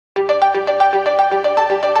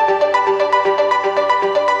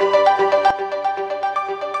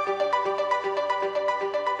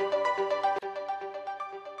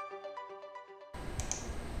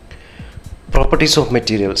Properties of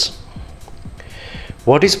materials.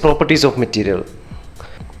 What is properties of material?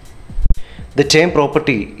 The term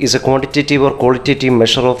property is a quantitative or qualitative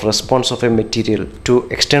measure of response of a material to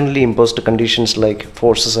externally imposed conditions like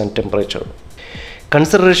forces and temperature.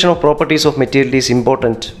 Consideration of properties of material is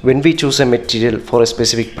important when we choose a material for a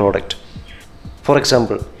specific product. For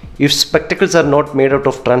example, if spectacles are not made out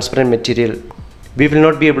of transparent material, we will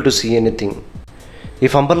not be able to see anything.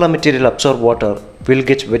 If umbrella material absorb water, we will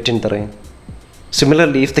get wet in the rain.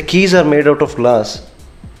 Similarly, if the keys are made out of glass,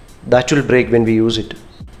 that will break when we use it.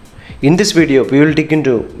 In this video, we will dig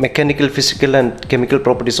into mechanical, physical and chemical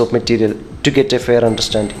properties of material to get a fair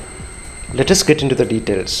understanding. Let us get into the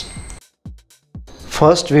details.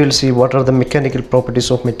 First, we will see what are the mechanical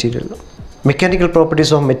properties of material. Mechanical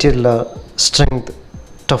properties of material are strength,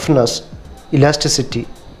 toughness, elasticity,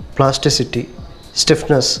 plasticity,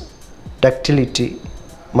 stiffness, ductility,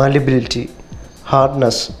 malleability,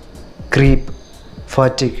 hardness, creep,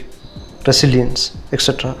 fatigue, resilience,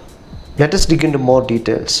 etc. Let us dig into more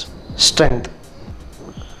details. Strength.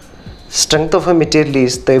 Strength of a material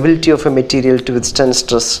is the ability of a material to withstand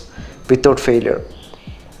stress without failure,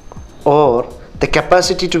 or the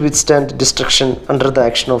capacity to withstand destruction under the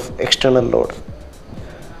action of external load.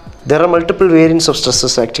 There are multiple variants of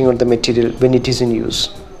stresses acting on the material when it is in use.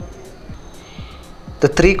 The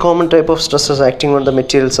three common types of stresses acting on the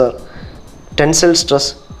materials are tensile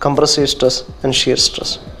stress, compressive stress, and shear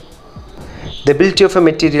stress. The ability of a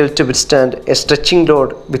material to withstand a stretching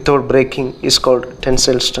load without breaking is called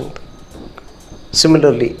tensile strength.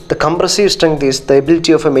 Similarly, the compressive strength is the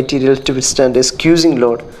ability of a material to withstand a squeezing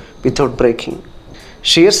load without breaking.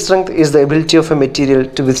 Shear strength is the ability of a material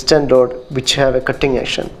to withstand load which have a cutting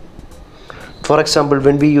action. For example,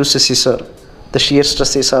 when we use a scissor, the shear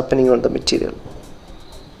stress is happening on the material.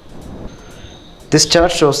 This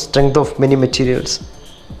chart shows strength of many materials.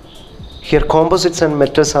 Here, composites and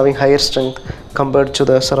metals having higher strength compared to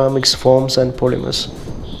the ceramics, foams and polymers.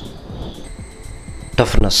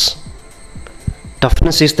 Toughness.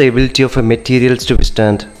 Toughness is the ability of a material to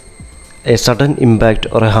withstand a sudden impact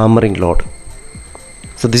or a hammering load.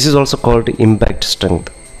 So this is also called impact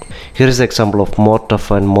strength. Here is the example of more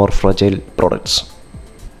tough and more fragile products.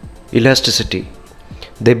 Elasticity.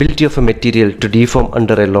 The ability of a material to deform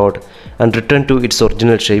under a load and return to its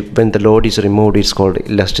original shape when the load is removed is called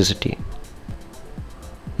elasticity.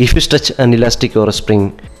 If you stretch an elastic or a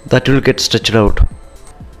spring, that will get stretched out.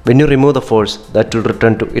 When you remove the force, that will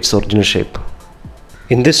return to its original shape.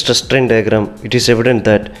 In this stress strain diagram, it is evident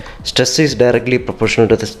that stress is directly proportional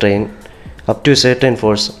to the strain up to a certain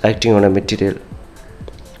force acting on a material.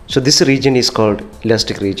 So this region is called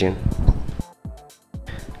elastic region.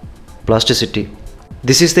 Plasticity.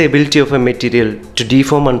 This is the ability of a material to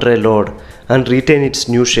deform under a load and retain its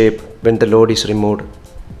new shape when the load is removed.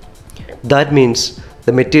 That means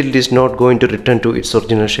the material is not going to return to its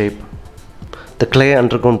original shape. The clay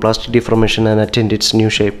undergone plastic deformation and attained its new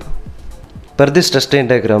shape. Per this stress strain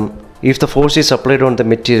diagram, if the force is applied on the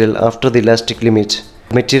material after the elastic limit,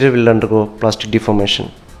 the material will undergo plastic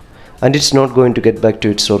deformation and it's not going to get back to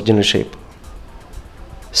its original shape.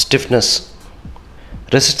 Stiffness.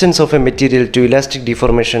 Resistance of a material to elastic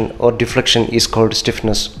deformation or deflection is called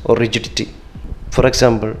stiffness or rigidity. For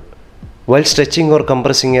example, while stretching or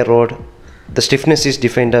compressing a rod, the stiffness is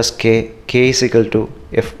defined as K. K is equal to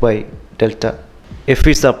F by delta. F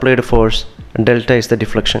is the applied force and delta is the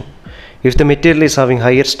deflection. If the material is having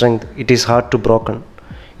higher strength, it is hard to broken.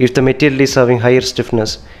 If the material is having higher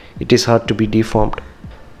stiffness, it is hard to be deformed.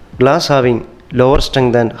 Glass having lower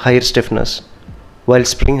strength and higher stiffness, while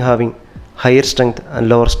spring having higher strength and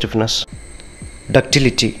lower stiffness.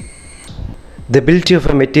 Ductility. The ability of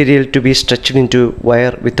a material to be stretched into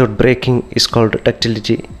wire without breaking is called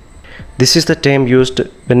ductility. This is the term used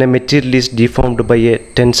when a material is deformed by a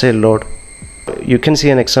tensile load. You can see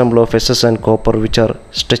an example of SS and copper which are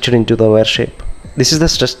stretched into the wire shape. This is the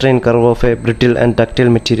stress strain curve of a brittle and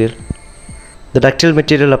ductile material. The ductile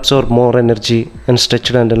material absorbs more energy and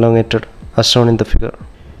stretched and elongated as shown in the figure.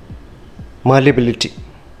 Malleability.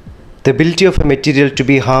 The ability of a material to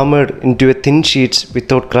be hammered into a thin sheets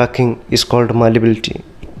without cracking is called malleability.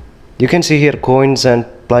 You can see here coins and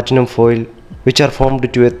platinum foil which are formed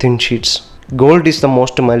to a thin sheets. Gold is the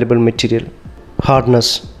most malleable material.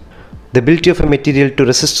 Hardness. The ability of a material to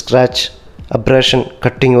resist scratch, abrasion,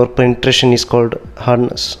 cutting or penetration is called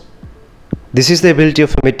hardness. This is the ability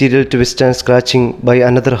of a material to withstand scratching by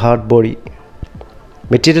another hard body.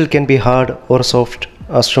 Material can be hard or soft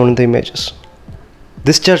as shown in the images.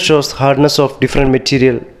 This chart shows hardness of different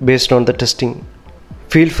material based on the testing.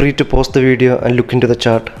 Feel free to pause the video and look into the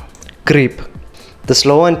chart. Creep. The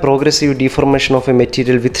slow and progressive deformation of a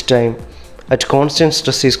material with time at constant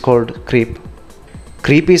stress is called creep.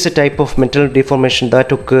 Creep is a type of metal deformation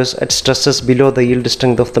that occurs at stresses below the yield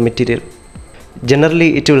strength of the material.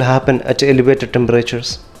 Generally, it will happen at elevated temperatures.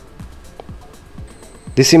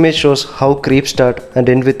 This image shows how creep start and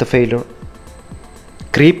end with the failure.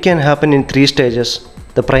 Creep can happen in 3 stages: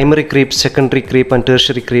 the primary creep, secondary creep and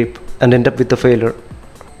tertiary creep, and end up with the failure.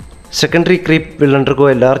 Secondary creep will undergo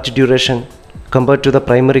a large duration compared to the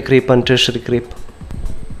primary creep and tertiary creep.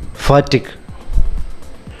 Fatigue.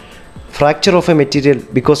 Fracture of a material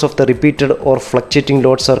because of the repeated or fluctuating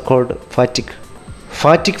loads are called fatigue.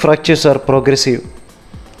 Fatigue fractures are progressive.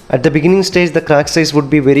 At the beginning stage, the crack size would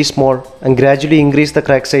be very small and gradually increase the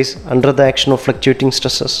crack size under the action of fluctuating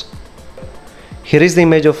stresses. Here is the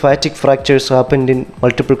image of fatigue fractures happened in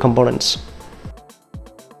multiple components.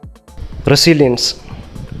 Resilience.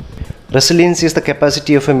 Resilience is the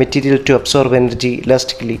capacity of a material to absorb energy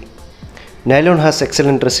elastically. Nylon has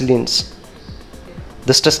excellent resilience.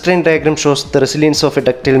 The stress strain diagram shows the resilience of a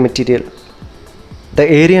ductile material. The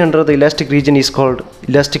area under the elastic region is called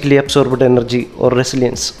elastically absorbed energy or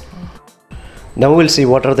resilience. Now we'll see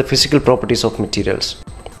what are the physical properties of materials.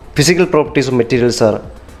 Physical properties of materials are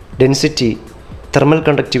density, thermal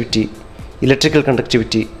conductivity, electrical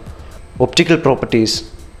conductivity, optical properties,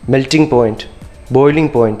 melting point, boiling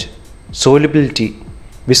point, solubility,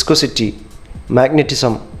 viscosity,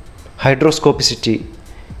 magnetism, hydroscopicity,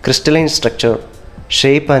 crystalline structure,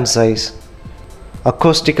 shape and size,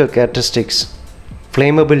 acoustical characteristics,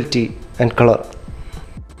 flammability and color.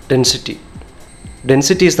 Density.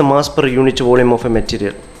 Density is the mass per unit volume of a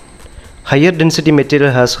material. Higher density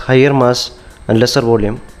material has higher mass and lesser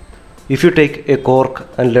volume. If you take a cork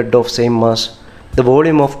and lead of same mass, the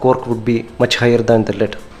volume of cork would be much higher than the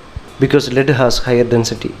lead because lead has higher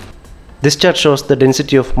density. This chart shows the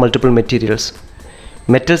density of multiple materials.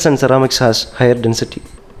 Metals and ceramics has higher density.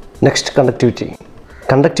 Next, conductivity.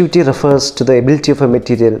 Conductivity refers to the ability of a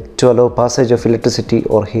material to allow passage of electricity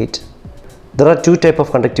or heat. There are 2 types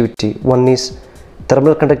of conductivity. One is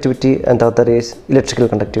thermal conductivity and the other is electrical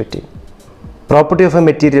conductivity. Property of a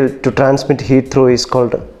material to transmit heat through is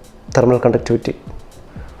called thermal conductivity.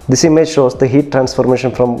 This image shows the heat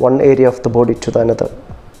transformation from one area of the body to the another.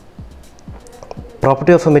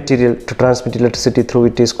 Property of a material to transmit electricity through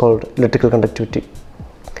it is called electrical conductivity.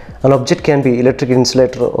 An object can be electric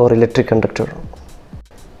insulator or electric conductor.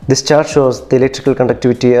 This chart shows the electrical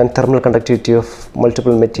conductivity and thermal conductivity of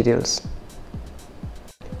multiple materials.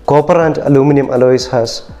 Copper and aluminum alloys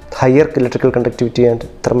has higher electrical conductivity and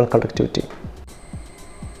thermal conductivity.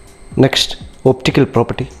 Next, optical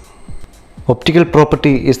property. Optical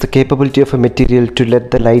property is the capability of a material to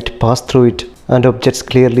let the light pass through it and objects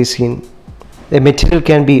clearly seen. A material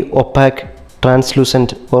can be opaque,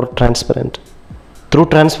 translucent or transparent. Through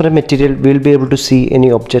transparent material, we will be able to see any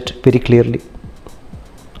object very clearly.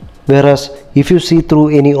 Whereas if you see through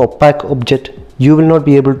any opaque object, you will not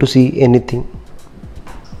be able to see anything.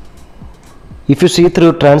 If you see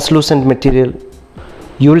through translucent material,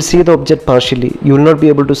 you will see the object partially. You will not be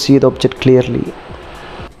able to see the object clearly.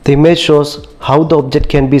 The image shows how the object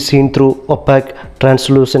can be seen through opaque,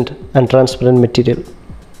 translucent and transparent material.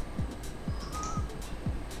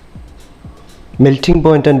 Melting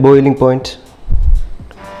point and boiling point.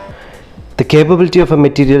 The capability of a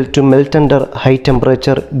material to melt under high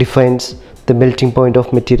temperature defines the melting point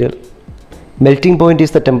of material. Melting point is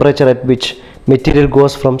the temperature at which material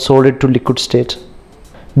goes from solid to liquid state.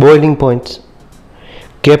 Boiling point.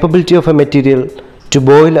 Capability of a material to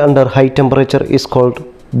boil under high temperature is called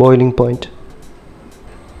boiling point.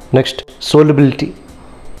 Next, solubility.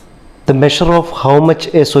 The measure of how much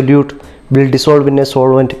a solute will dissolve in a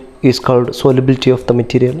solvent is called solubility of the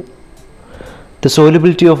material. The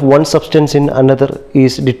solubility of one substance in another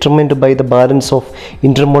is determined by the balance of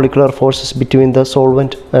intermolecular forces between the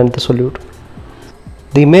solvent and the solute.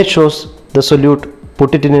 The image shows the solute,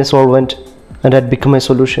 put it in a solvent and had become a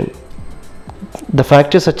solution. The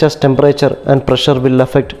factors such as temperature and pressure will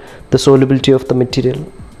affect the solubility of the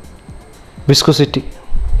material. Viscosity.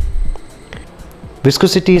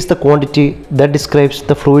 Viscosity is the quantity that describes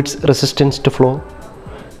the fluid's resistance to flow.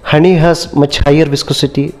 Honey has much higher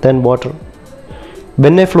viscosity than water.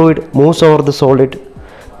 When a fluid moves over the solid,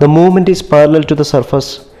 the movement is parallel to the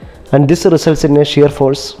surface and this results in a shear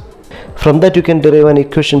force. From that you can derive an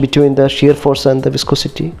equation between the shear force and the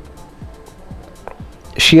viscosity.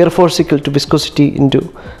 Shear force equal to viscosity into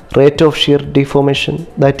rate of shear deformation,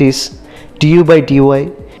 that is du by dy.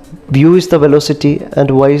 V is the velocity and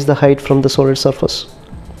y is the height from the solid surface.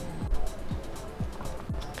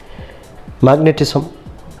 Magnetism.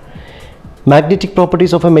 Magnetic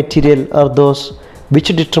properties of a material are those which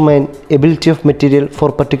determine ability of material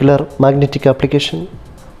for particular magnetic application.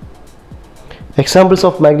 Examples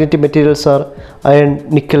of magnetic materials are iron,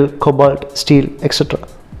 nickel, cobalt, steel, etc.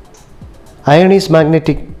 Iron is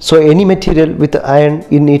magnetic, so any material with iron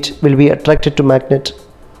in it will be attracted to magnet.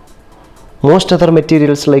 Most other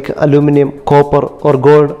materials like aluminum, copper or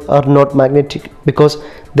gold are not magnetic because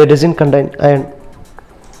they doesn't contain iron.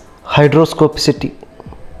 Hydroscopicity.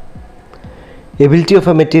 Ability of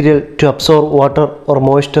a material to absorb water or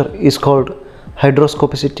moisture is called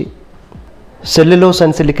hydroscopicity. Cellulose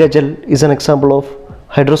and silica gel is an example of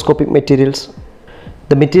hydroscopic materials.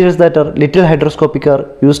 The materials that are little hydroscopic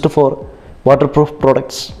are used for waterproof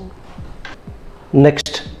products.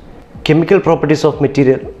 Next, chemical properties of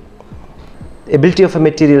material. Ability of a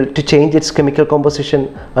material to change its chemical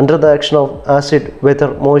composition under the action of acid,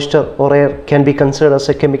 weather, moisture or air can be considered as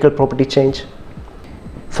a chemical property change.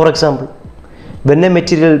 For example, when a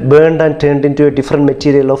material burned and turned into a different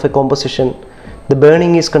material of a composition, the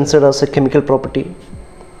burning is considered as a chemical property.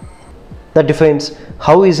 That defines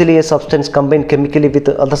how easily a substance combines chemically with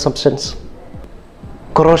other substance.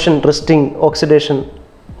 Corrosion, rusting, oxidation,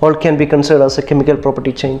 all can be considered as a chemical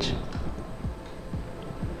property change.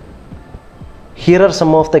 Here are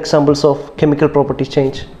some of the examples of chemical property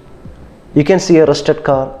change. You can see a rusted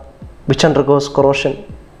car which undergoes corrosion.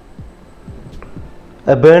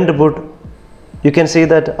 A burned wood, you can see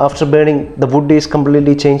that after burning the wood is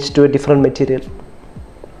completely changed to a different material.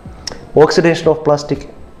 Oxidation of plastic.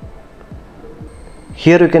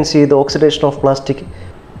 Here you can see the oxidation of plastic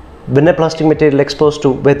when a plastic material exposed to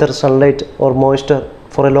weather, sunlight or moisture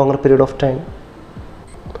for a longer period of time.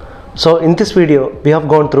 So in this video we have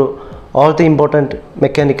gone through all the important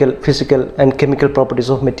mechanical, physical and chemical properties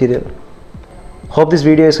of material. Hope this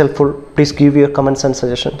video is helpful. Please give your comments and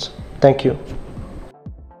suggestions. Thank you.